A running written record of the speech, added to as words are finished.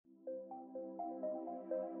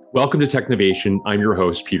Welcome to Technovation. I'm your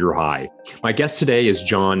host, Peter High. My guest today is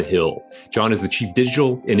John Hill. John is the Chief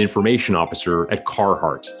Digital and Information Officer at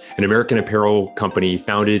Carhartt, an American apparel company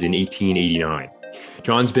founded in 1889.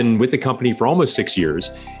 John's been with the company for almost 6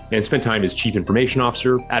 years and spent time as Chief Information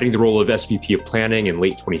Officer, adding the role of SVP of Planning in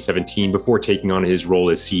late 2017 before taking on his role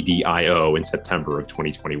as CDIO in September of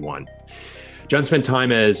 2021. John spent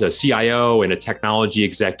time as a CIO and a technology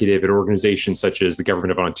executive at organizations such as the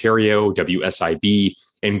Government of Ontario, WSIB,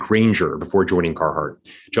 and Grainger before joining Carhartt.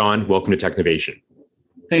 John, welcome to Technovation.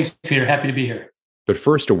 Thanks, Peter. Happy to be here. But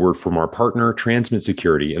first, a word from our partner, Transmit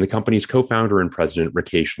Security, and the company's co-founder and president,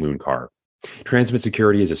 Rakesh Lunkar. Transmit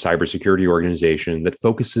Security is a cybersecurity organization that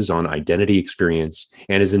focuses on identity experience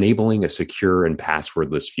and is enabling a secure and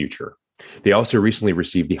passwordless future. They also recently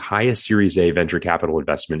received the highest Series A venture capital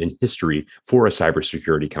investment in history for a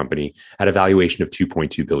cybersecurity company at a valuation of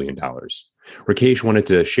 $2.2 billion. Rakesh wanted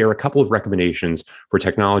to share a couple of recommendations for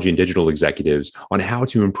technology and digital executives on how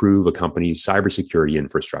to improve a company's cybersecurity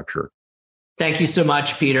infrastructure. Thank you so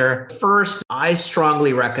much, Peter. First, I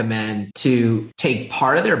strongly recommend to take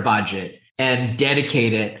part of their budget and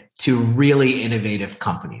dedicate it to really innovative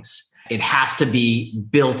companies. It has to be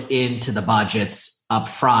built into the budgets up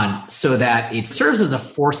front so that it serves as a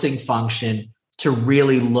forcing function to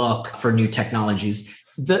really look for new technologies.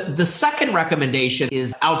 The second recommendation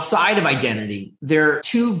is outside of identity. There are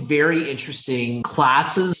two very interesting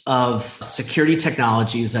classes of security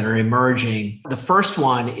technologies that are emerging. The first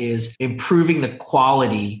one is improving the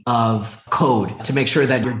quality of code to make sure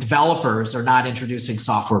that your developers are not introducing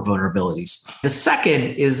software vulnerabilities. The second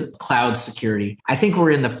is cloud security. I think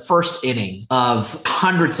we're in the first inning of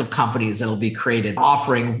hundreds of companies that will be created,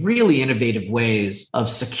 offering really innovative ways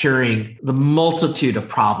of securing the multitude of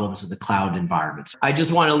problems in the cloud environments. I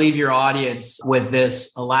just want to leave your audience with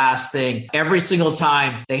this last thing. Every single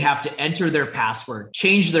time they have to enter their password,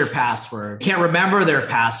 change their password, can't remember their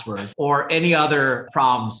password, or any other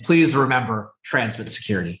problems, please remember Transmit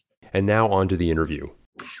Security. And now on to the interview.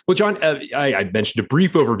 Well, John, I mentioned a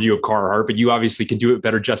brief overview of Carhartt, but you obviously can do it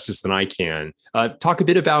better justice than I can. Talk a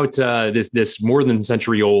bit about this more than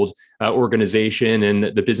century-old organization and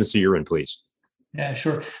the business that you're in, please. Yeah,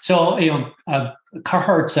 sure. So,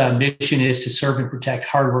 Carhartt's mission is to serve and protect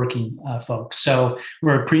hardworking folks. So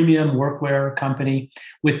we're a premium workwear company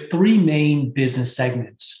with three main business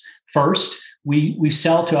segments. First, we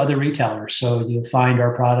sell to other retailers. So you'll find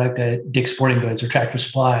our product at Dick's Sporting Goods or Tractor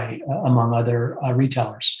Supply, among other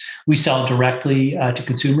retailers. We sell directly to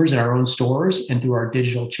consumers in our own stores and through our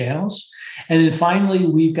digital channels. And then finally,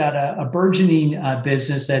 we've got a burgeoning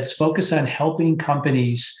business that's focused on helping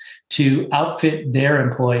companies to outfit their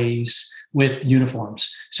employees with uniforms.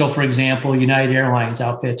 So for example, United Airlines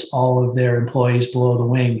outfits all of their employees below the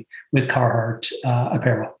wing with Carhartt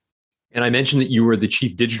apparel. And I mentioned that you were the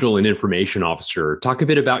Chief Digital and Information Officer. Talk a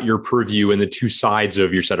bit about your purview and the two sides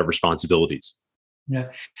of your set of responsibilities. Yeah.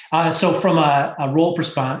 So from a role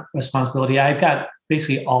responsibility, I've got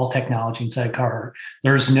basically all technology inside Carhartt.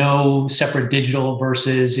 There's no separate digital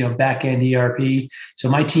versus back-end ERP. So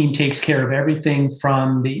my team takes care of everything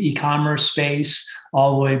from the e-commerce space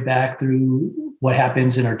all the way back through what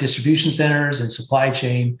happens in our distribution centers and supply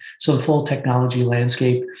chain. So the full technology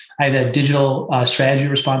landscape. I have that digital strategy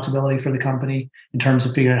responsibility for the company in terms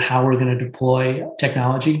of figuring out how we're going to deploy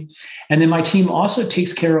technology. And then my team also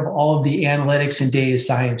takes care of all of the analytics and data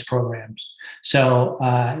science programs. So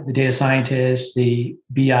the data scientists, the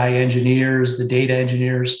BI engineers, the data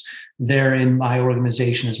engineers, they're in my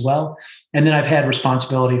organization as well. And then I've had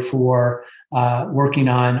responsibility for working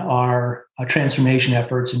on our transformation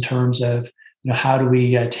efforts in terms of how do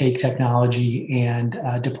we take technology and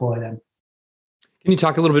deploy them. Can you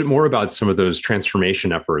talk a little bit more about some of those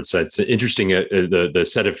transformation efforts? It's interesting, the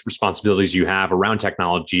set of responsibilities you have around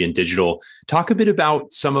technology and digital. Talk a bit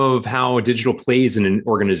about some of how digital plays in an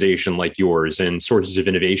organization like yours and sources of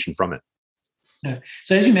innovation from it.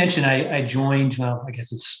 So as you mentioned, I joined, I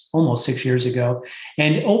guess it's almost 6 years ago.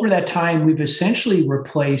 And over that time, we've essentially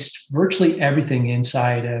replaced virtually everything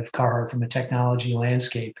inside of Carhartt from a technology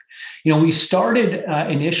landscape. We started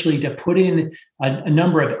initially to put in a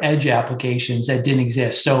number of edge applications that didn't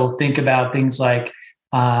exist. So think about things like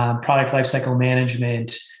product lifecycle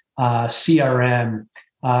management, CRM,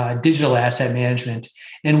 digital asset management.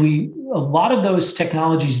 And a lot of those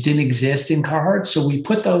technologies didn't exist in Carhartt. So we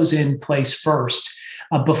put those in place first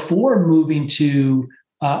before moving to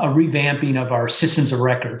a revamping of our systems of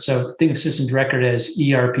record. So think of systems of record as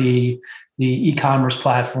ERP, the e-commerce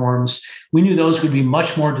platforms. We knew those would be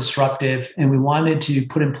much more disruptive, and we wanted to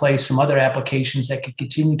put in place some other applications that could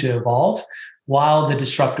continue to evolve while the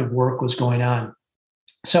disruptive work was going on.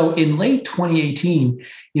 So in late 2018,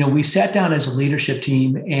 we sat down as a leadership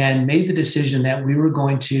team and made the decision that we were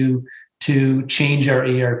going to change our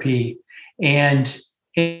ERP. And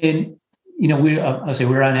I'll say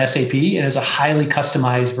we were on SAP, and it's a highly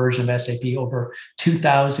customized version of SAP, over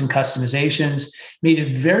 2,000 customizations, made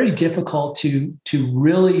it very difficult to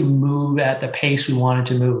really move at the pace we wanted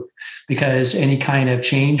to move, because any kind of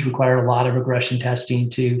change required a lot of regression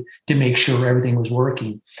testing to make sure everything was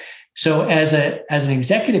working. So as an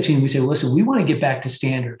executive team, we say, listen, we want to get back to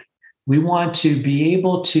standard. We want to be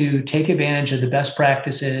able to take advantage of the best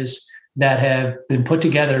practices that have been put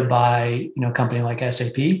together by a company like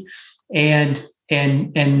SAP, and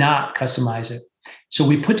not customize it. So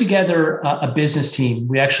we put together a business team.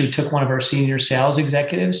 We actually took one of our senior sales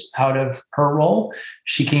executives out of her role.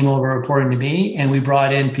 She came over reporting to me, and we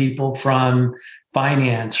brought in people from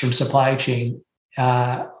finance, from supply chain,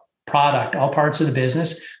 product, all parts of the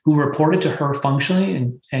business, who reported to her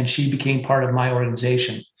functionally, and she became part of my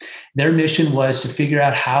organization. Their mission was to figure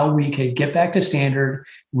out how we could get back to standard,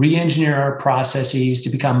 re-engineer our processes to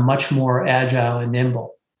become much more agile and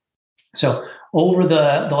nimble. So over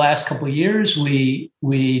the last couple of years, we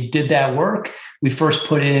did that work. We first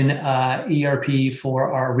put in ERP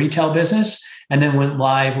for our retail business, and then went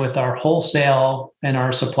live with our wholesale and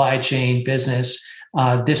our supply chain business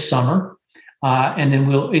this summer. And then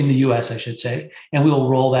we'll, in the US, I should say, and we'll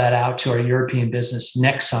roll that out to our European business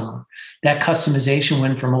next summer. That customization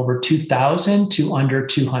went from over 2,000 to under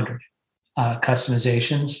 200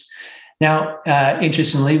 customizations. Now,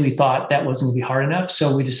 interestingly, we thought that wasn't going to be hard enough.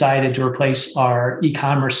 So we decided to replace our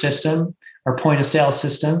e-commerce system, our point of sale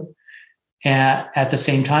system at the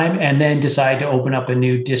same time, and then decide to open up a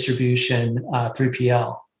new distribution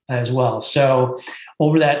 3PL as well. So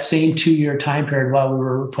over that same 2-year time period, while we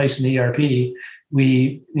were replacing the ERP,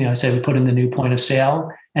 we put in the new point of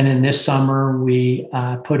sale. And then this summer, we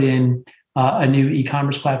put in a new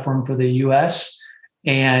e-commerce platform for the US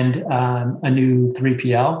and a new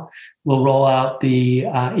 3PL. We'll roll out the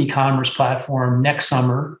e-commerce platform next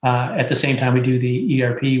summer at the same time we do the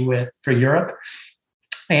ERP for Europe.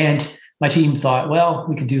 And my team thought, well,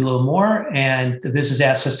 we could do a little more. And the business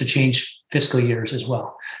asked us to change fiscal years as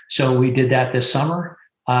well. So we did that this summer.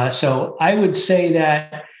 So I would say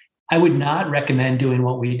that I would not recommend doing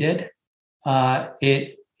what we did.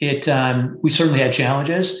 We certainly had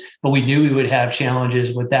challenges, but we knew we would have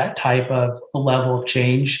challenges with that type of a level of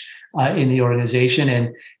change in the organization.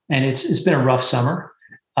 And it's been a rough summer.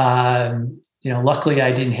 Luckily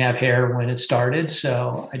I didn't have hair when it started,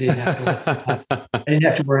 so I didn't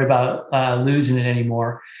have to worry about losing it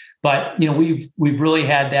anymore. But we've really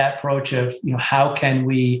had that approach of how can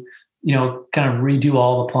we kind of redo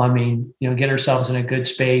all the plumbing, get ourselves in a good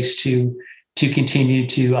space to continue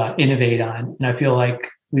to innovate on. And I feel like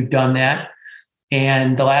we've done that.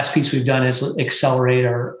 And the last piece we've done is accelerate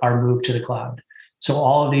our move to the cloud. So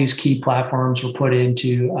all of these key platforms were put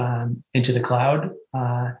into the cloud.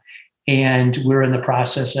 And we're in the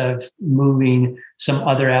process of moving some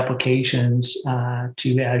other applications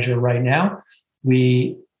to Azure right now.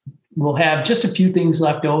 We will have just a few things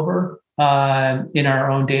left over in our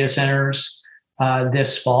own data centers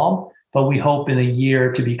this fall, but we hope in a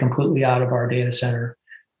year to be completely out of our data center,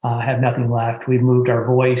 have nothing left. We've moved our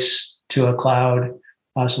voice to a cloud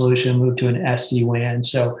solution, moved to an SD-WAN.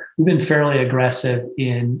 So we've been fairly aggressive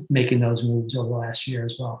in making those moves over the last year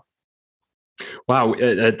as well. Wow,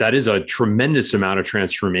 that is a tremendous amount of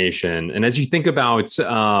transformation. And as you think about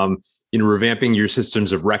revamping your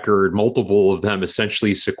systems of record, multiple of them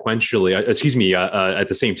essentially sequentially, at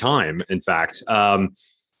the same time, in fact,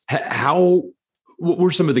 what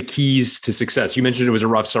were some of the keys to success? You mentioned it was a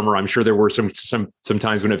rough summer. I'm sure there were some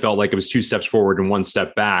times when it felt like it was 2 steps forward and 1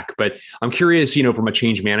 step back. But I'm curious, from a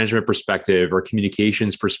change management perspective or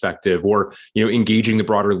communications perspective, or engaging the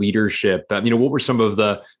broader leadership. What were some of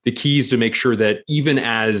the keys to make sure that even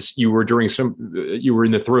as you were you were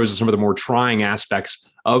in the throes of some of the more trying aspects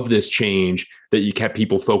of this change, that you kept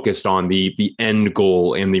people focused on the end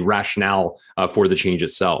goal and the rationale for the change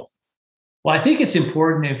itself? Well, I think it's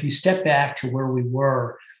important if you step back to where we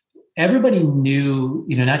were, everybody knew,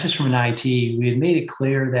 not just from an IT, we had made it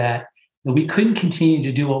clear that we couldn't continue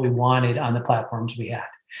to do what we wanted on the platforms we had.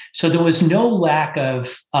 So there was no lack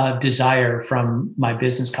of desire from my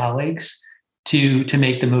business colleagues to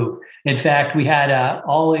make the move. In fact, we had an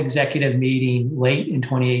all executive meeting late in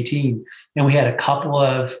 2018, and we had a couple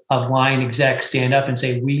of line execs stand up and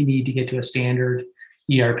say, we need to get to a standard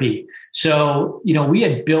ERP. So, we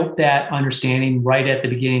had built that understanding right at the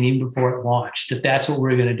beginning, even before it launched, that that's what we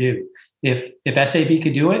were going to do. If SAP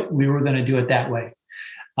could do it, we were going to do it that way.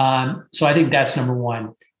 So I think that's number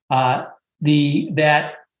one.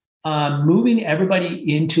 That moving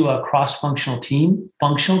everybody into a functional team,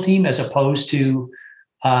 as opposed to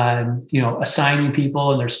assigning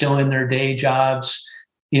people and they're still in their day jobs.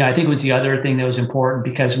 I think was the other thing that was important,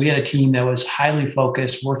 because we had a team that was highly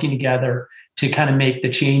focused, working together to kind of make the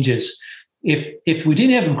changes. If we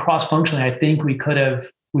didn't have them cross-functionally, I think we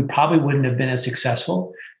probably wouldn't have been as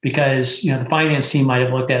successful, because the finance team might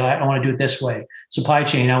have looked at, I want to do it this way. Supply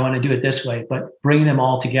chain, I want to do it this way. But bringing them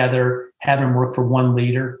all together, having them work for one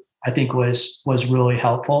leader, I think was really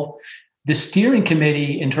helpful. The steering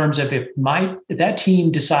committee, in terms of if that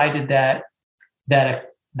team decided that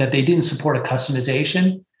they didn't support a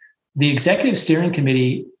customization, the executive steering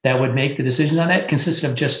committee that would make the decision on that consisted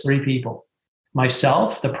of just 3 people: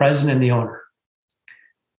 myself, the president, and the owner.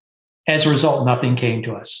 As a result, nothing came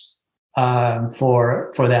to us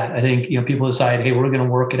for that. I think people decided, hey, we're going to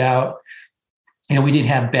work it out. We didn't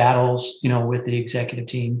have battles, with the executive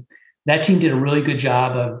team. That team did a really good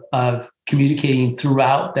job of communicating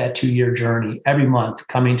throughout that 2-year journey, every month,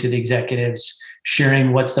 coming to the executives,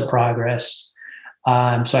 sharing what's the progress.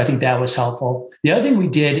 So I think that was helpful. The other thing we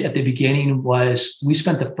did at the beginning was we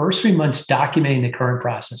spent the first 3 months documenting the current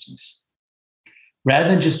processes. Rather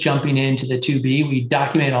than just jumping into the 2B, we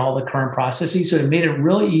documented all the current processes. So it made it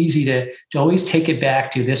really easy to always take it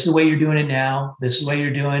back to, this is the way you're doing it now, this is the way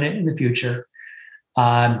you're doing it in the future.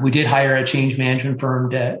 We did hire a change management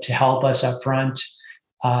firm to help us up front.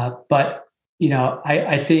 But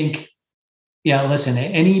I think, listen,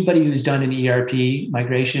 anybody who's done an ERP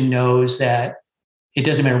migration knows that it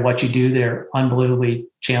doesn't matter what you do, they're unbelievably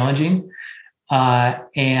challenging. I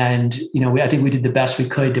think we did the best we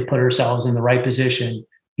could to put ourselves in the right position,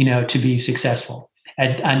 to be successful.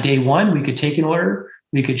 On day one, we could take an order,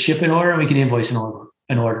 we could ship an order, and we could invoice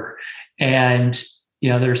an order. And,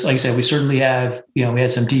 there's, like I said, we certainly have, we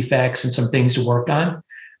had some defects and some things to work on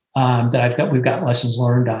that we've got lessons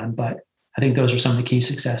learned on, but I think those are some of the key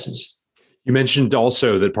successes. You mentioned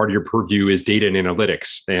also that part of your purview is data and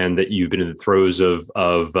analytics, and that you've been in the throes of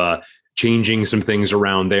changing some things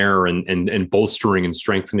around there and bolstering and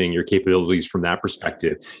strengthening your capabilities from that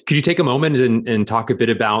perspective. Could you take a moment and talk a bit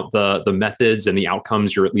about the methods and the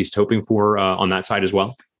outcomes you're at least hoping for on that side as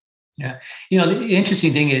well? Yeah. The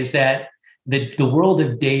interesting thing is that the world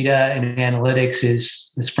of data and analytics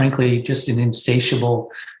is frankly just an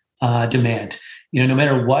insatiable demand. No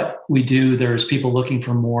matter what we do, there's people looking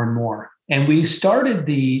for more and more. And we started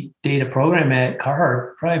the data program at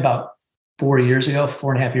Carhartt probably about 4.5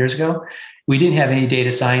 years ago. We didn't have any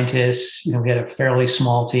data scientists. We had a fairly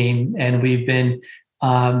small team, and we've been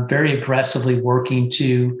very aggressively working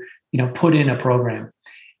to, put in a program.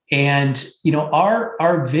 And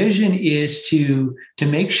our vision is to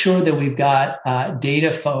make sure that we've got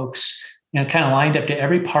data folks, kind of lined up to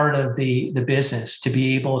every part of the business to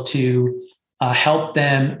be able to help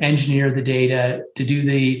them engineer the data, to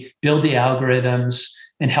build the algorithms,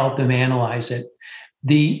 and help them analyze it.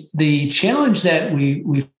 The challenge that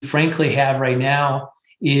we frankly have right now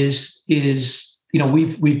is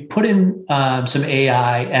we've put in some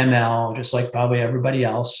AI, ML, just like probably everybody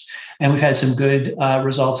else, and we've had some good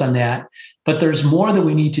results on that. But there's more that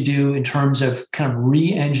we need to do in terms of kind of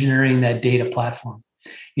re-engineering that data platform.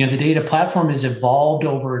 The data platform has evolved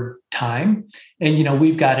over time, and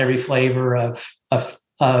we've got every flavor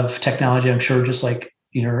of technology, I'm sure, just like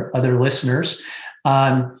other listeners.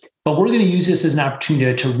 But we're going to use this as an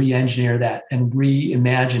opportunity to re-engineer that and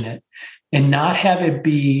reimagine it, and not have it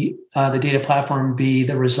be the data platform be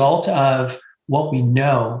the result of what we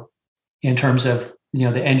know in terms of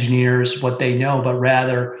the engineers, what they know, but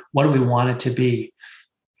rather what do we want it to be.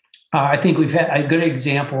 I think we've had a good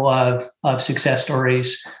example of success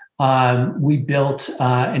stories. We built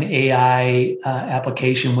an AI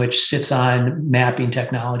application which sits on mapping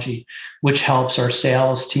technology, which helps our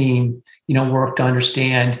sales team, work to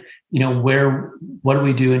understand, what do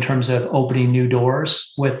we do in terms of opening new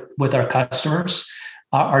doors with our customers.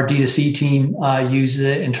 Our D2C team uses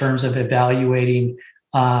it in terms of evaluating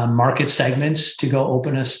market segments to go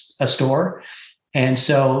open a store. And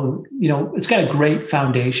so, it's got a great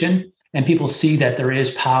foundation, and people see that there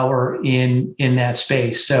is power in that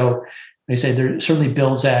space. So they say there certainly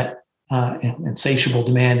builds that insatiable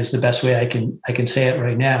demand is the best way I can say it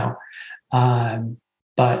right now.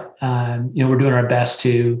 But we're doing our best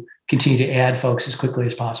to continue to add folks as quickly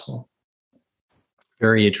as possible.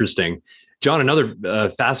 Very interesting. John, another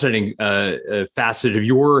fascinating facet of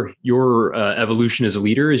your evolution as a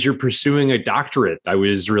leader is you're pursuing a doctorate. I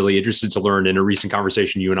was really interested to learn in a recent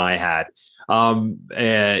conversation you and I had.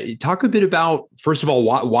 Talk a bit about, first of all,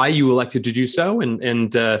 why you elected to do so,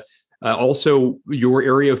 and also your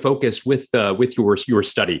area of focus with your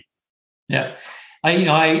study. Yeah.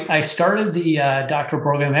 I started the doctoral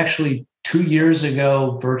program actually 2 years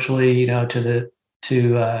ago, virtually, to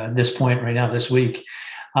this point right now, this week.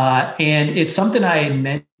 And it's something I had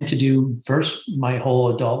meant to do first my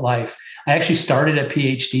whole adult life. I actually started a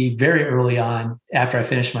PhD very early on after I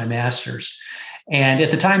finished my master's. And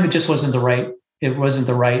at the time, it just wasn't the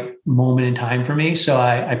right moment in time for me. So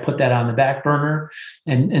I put that on the back burner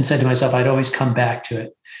and said to myself, I'd always come back to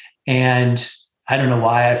it. And I don't know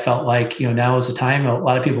why I felt like, now is the time. A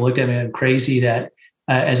lot of people looked at me, I'm crazy that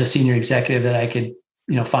as a senior executive that I could,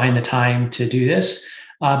 find the time to do this.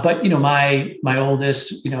 But my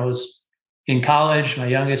oldest, was in college, my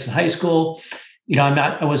youngest in high school.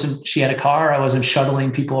 She had a car. I wasn't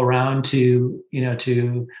shuttling people around to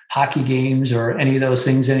hockey games or any of those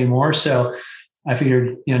things anymore. So I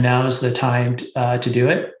figured, now is the time to do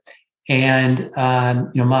it. And,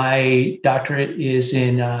 my doctorate is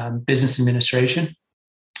in business administration.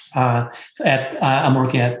 I'm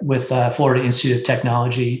working with Florida Institute of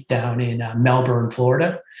Technology down in Melbourne,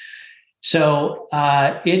 Florida. So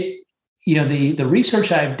the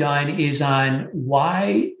research I've done is on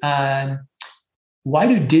why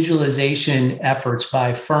do digitalization efforts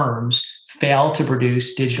by firms fail to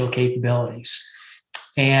produce digital capabilities?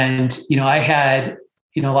 And I had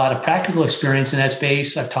a lot of practical experience in that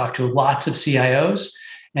space. I've talked to lots of CIOs,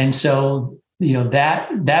 and so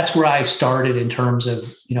that's where I started in terms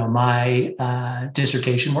of my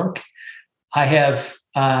dissertation work. I've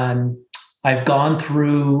gone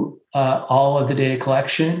through all of the data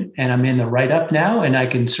collection, and I'm in the write-up now. And I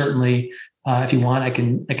can certainly, if you want, I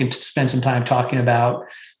can spend some time talking about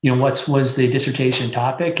what was the dissertation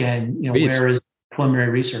topic and Please. Where is preliminary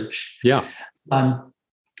research. Yeah.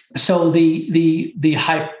 So the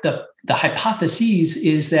hypothesis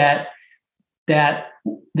is that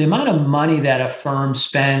the amount of money that a firm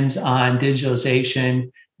spends on digitalization,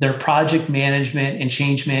 their project management and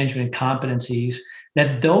change management competencies,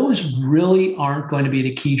 that those really aren't going to be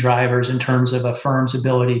the key drivers in terms of a firm's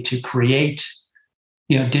ability to create,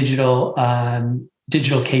 digital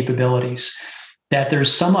capabilities. That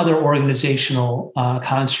there's some other organizational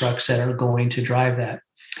constructs that are going to drive that,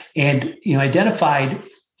 and identified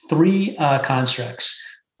three constructs: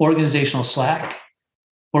 organizational slack,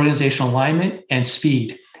 organizational alignment, and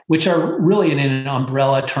speed, which are really in an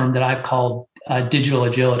umbrella term that I've called digital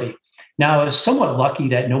agility. Now, I was somewhat lucky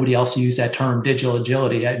that nobody else used that term, digital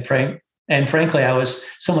agility. And frankly, I was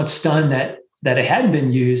somewhat stunned that it hadn't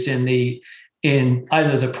been used in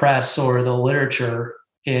either the press or the literature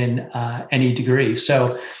in any degree.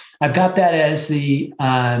 So I've got that as the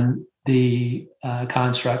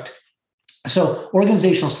construct. So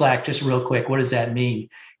organizational slack, just real quick, what does that mean?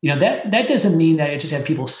 That doesn't mean that you just have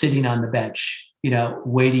people sitting on the bench,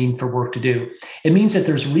 waiting for work to do. It means that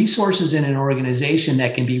there's resources in an organization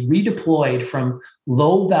that can be redeployed from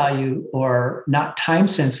low value or not time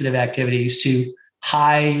sensitive activities to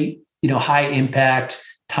high impact,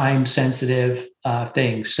 time sensitive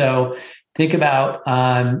things. So think about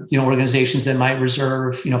organizations that might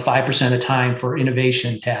reserve 5% of the time for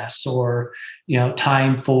innovation tasks or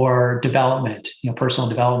time for development, personal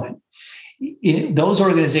development. In those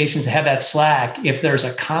organizations that have that slack, if there's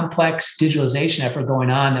a complex digitalization effort going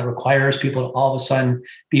on that requires people to all of a sudden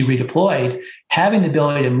be redeployed, having the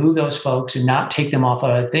ability to move those folks and not take them off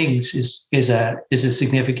other things is a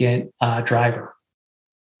significant driver.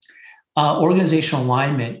 Organizational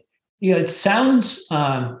alignment, it sounds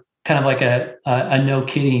kind of like a no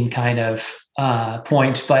kidding kind of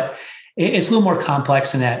point, but it's a little more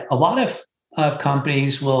complex than that. A lot of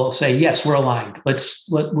companies will say, yes, we're aligned.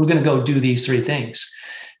 We're going to go do these three things.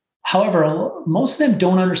 However, most of them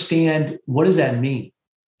don't understand what does that mean,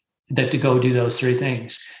 that to go do those three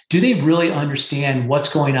things. Do they really understand what's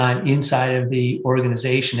going on inside of the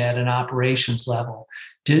organization at an operations level?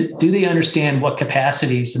 Do they understand what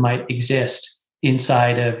capacities might exist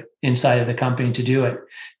inside of the company to do it?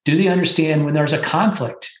 Do they understand when there's a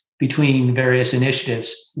conflict between various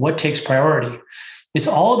initiatives, what takes priority? It's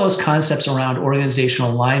all of those concepts around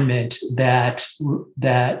organizational alignment that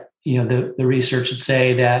the research would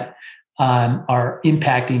say that are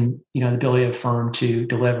impacting the ability of a firm to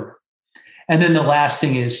deliver. And then the last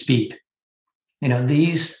thing is speed.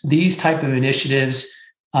 These type of initiatives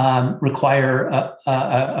require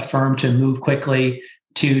a firm to move quickly,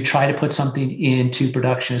 to try to put something into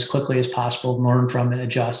production as quickly as possible, learn from and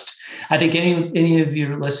adjust. I think any of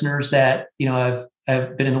your listeners that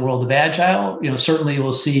have been in the world of agile, certainly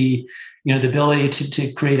will see, the ability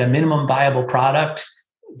to create a minimum viable product,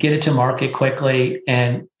 get it to market quickly,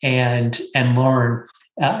 and learn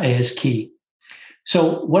is key.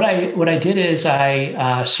 So what I did is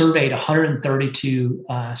I surveyed 132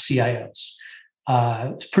 CIOs.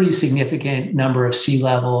 it's a pretty significant number of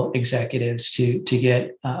C-level executives to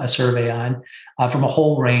get a survey on, from a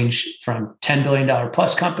whole range from $10 billion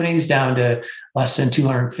plus companies down to less than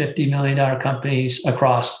 $250 million companies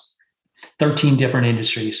across 13 different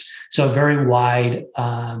industries. So a very wide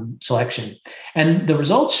selection. And the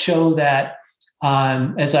results show that,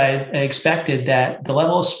 as I expected, that the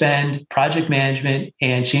level of spend, project management,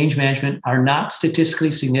 and change management are not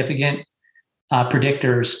statistically significant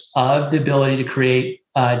predictors of the ability to create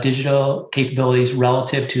digital capabilities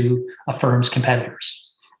relative to a firm's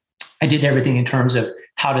competitors. I did everything in terms of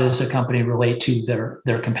how does a company relate to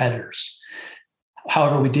their competitors.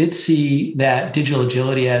 However, we did see that digital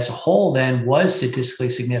agility as a whole then was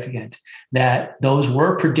statistically significant, that those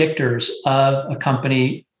were predictors of a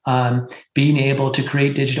company being able to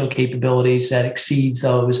create digital capabilities that exceeds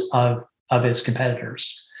those of its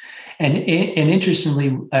competitors. And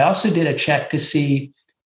interestingly, I also did a check to see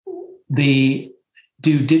do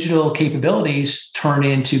digital capabilities turn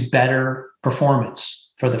into better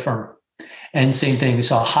performance for the firm. And same thing, we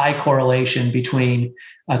saw a high correlation between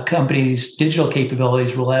a company's digital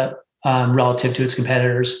capabilities relative to its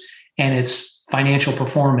competitors and its financial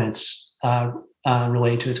performance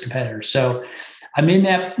related to its competitors. So I'm in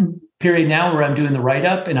that period now where I'm doing the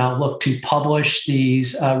write-up, and I'll look to publish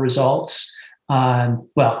these results.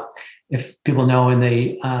 If people know in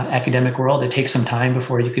the academic world, it takes some time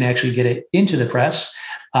before you can actually get it into the press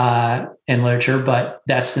and literature, but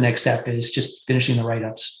that's the next step, is just finishing the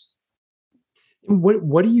write-ups.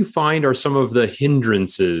 What do you find are some of the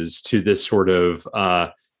hindrances to this sort of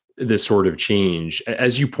change?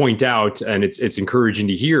 As you point out, and it's encouraging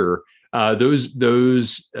to hear,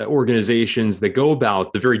 those organizations that go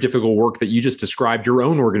about the very difficult work that you just described, your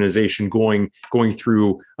own organization going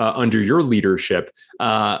through under your leadership,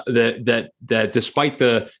 that despite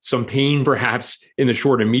some pain perhaps in the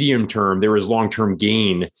short and medium term, there is long-term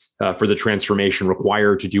gain for the transformation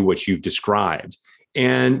required to do what you've described.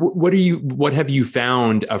 And what have you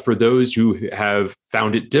found for those who have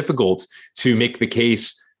found it difficult to make the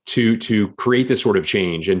case to create this sort of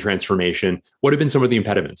change and transformation? What have been some of the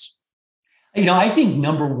impediments? I think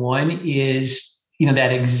number one is,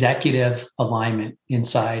 that executive alignment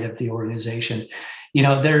inside of the organization.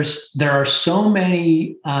 There are so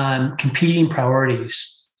many competing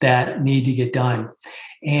priorities that need to get done.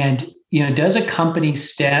 And, does a company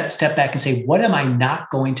step back and say, what am I not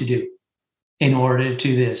going to do in order to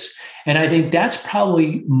do this? And I think that's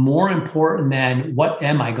probably more important than what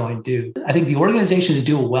am I going to do? I think the organizations that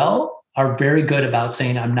do it well are very good about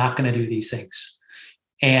saying, I'm not going to do these things.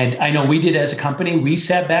 And I know we did as a company, we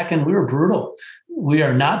sat back and we were brutal. We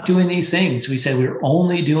are not doing these things. We said we're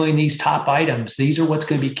only doing these top items. These are what's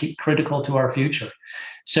going to be critical to our future.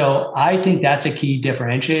 So I think that's a key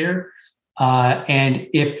differentiator. And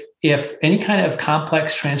if any kind of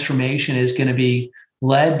complex transformation is going to be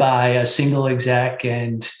led by a single exec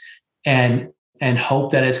and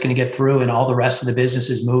hope that it's going to get through and all the rest of the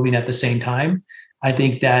business is moving at the same time, I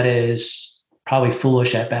think that is probably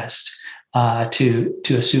foolish at best to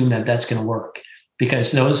assume that that's going to work,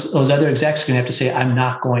 because those other execs are going to have to say, I'm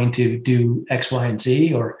not going to do X, Y, and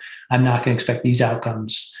Z, or I'm not going to expect these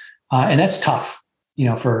outcomes. And that's tough,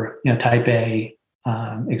 for type A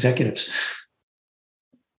executives.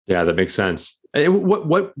 Yeah, that makes sense.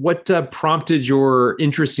 What prompted your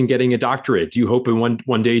interest in getting a doctorate? Do you hope in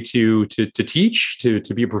one day to teach, to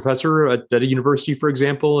be a professor at a university, for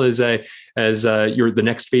example, as the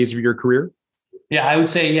next phase of your career? Yeah, I would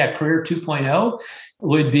say, career 2.0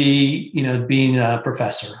 would be, being a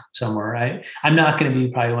professor somewhere, right? I'm not going to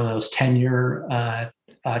be probably one of those tenure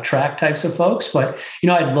track types of folks, but,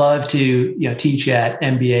 I'd love to, teach at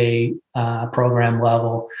MBA program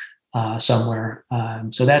level somewhere.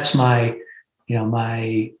 So that's my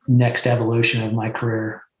next evolution of my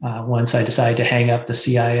career once I decide to hang up the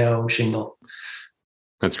CIO shingle.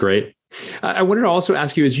 That's great. I wanted to also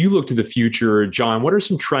ask you, as you look to the future, John, what are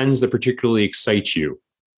some trends that particularly excite you?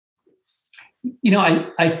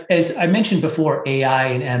 As I mentioned before, AI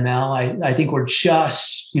and ML, I think we're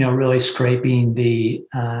just, really scraping the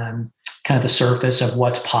kind of the surface of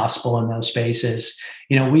what's possible in those spaces.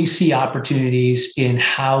 We see opportunities in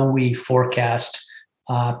how we forecast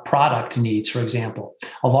product needs, for example.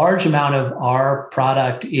 A large amount of our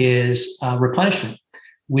product is replenishment.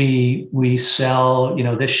 We sell,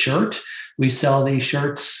 this shirt. We sell these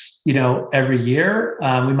shirts, every year.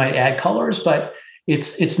 We might add colors, but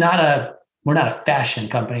we're not a fashion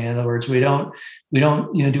company. In other words, we don't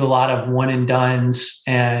do a lot of one and dones,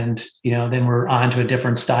 and then we're on to a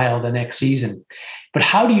different style the next season. But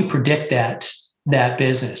how do you predict that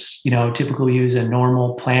business? Typically use a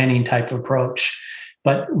normal planning type of approach.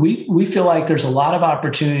 But we feel like there's a lot of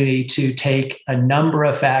opportunity to take a number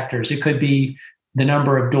of factors. It could be the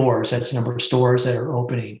number of doors, that's the number of stores that are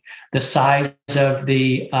opening, the size of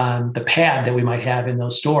the pad that we might have in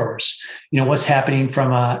those stores, what's happening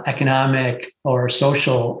from an economic or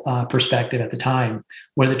social perspective at the time,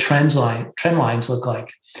 where the trend lines look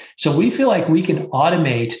like. So we feel like we can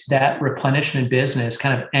automate that replenishment business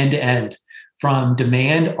kind of end to end, from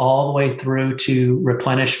demand all the way through to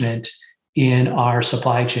replenishment in our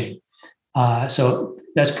supply chain. So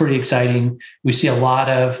that's pretty exciting. We see a lot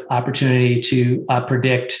of opportunity to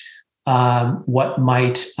predict what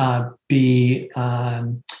might be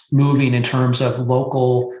moving in terms of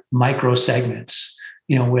local micro segments,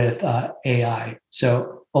 with AI.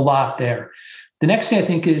 So a lot there. The next thing I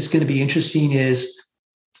think is going to be interesting is,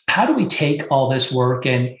 how do we take all this work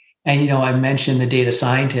and I mentioned the data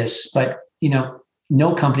scientists, but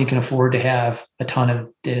no company can afford to have a ton of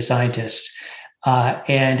data scientists.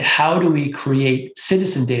 And how do we create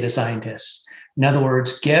citizen data scientists? In other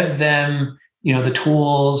words, give them, the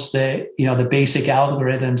tools, the basic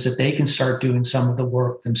algorithms that they can start doing some of the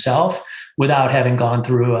work themselves without having gone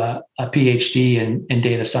through a PhD in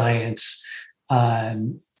data science.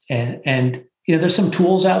 And there's some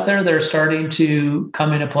tools out there that are starting to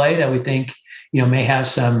come into play that we think, may have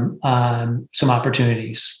some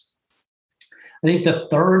opportunities. I think the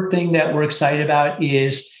third thing that we're excited about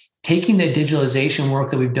is taking the digitalization work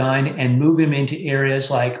that we've done and move them into areas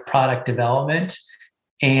like product development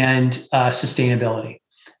and sustainability.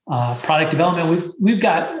 Product development, we've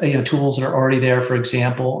got tools that are already there. For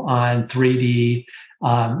example, on 3D,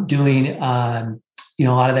 doing a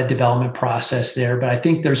lot of that development process there. But I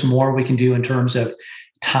think there's more we can do in terms of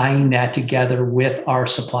tying that together with our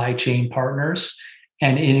supply chain partners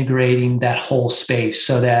and integrating that whole space,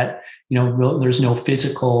 so that there's no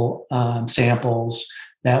physical samples,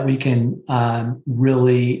 that we can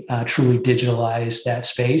really truly digitalize that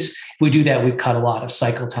space. If we do that, we cut a lot of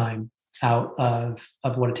cycle time out of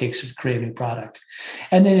what it takes to create a new product.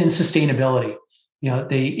 And then in sustainability,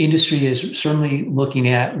 the industry is certainly looking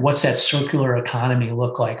at what's that circular economy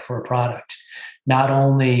look like for a product. Not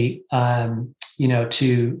only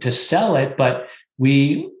to sell it, but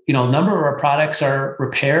a number of our products are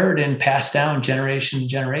repaired and passed down generation to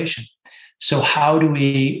generation. So how do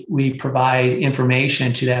we provide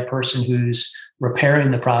information to that person who's repairing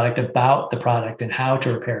the product about the product and how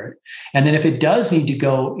to repair it? And then if it does need to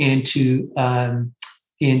go into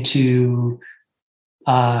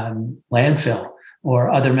landfill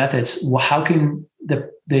or other methods, well, how can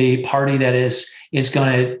the party that is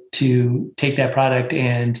going to take that product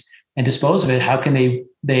and dispose of it, how can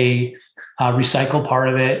they recycle part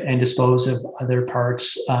of it and dispose of other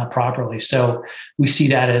parts properly? So we see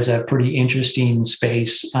that as a pretty interesting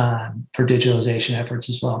space for digitalization efforts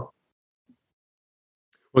as well.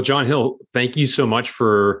 Well, John Hill, thank you so much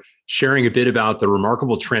for sharing a bit about the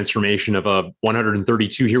remarkable transformation of a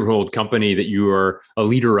 132-year-old company that you are a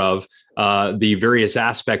leader of, the various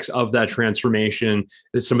aspects of that transformation,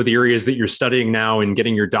 some of the areas that you're studying now and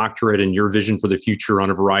getting your doctorate, and your vision for the future on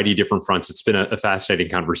a variety of different fronts. It's been a fascinating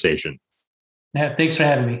conversation. Yeah, thanks for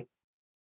having me.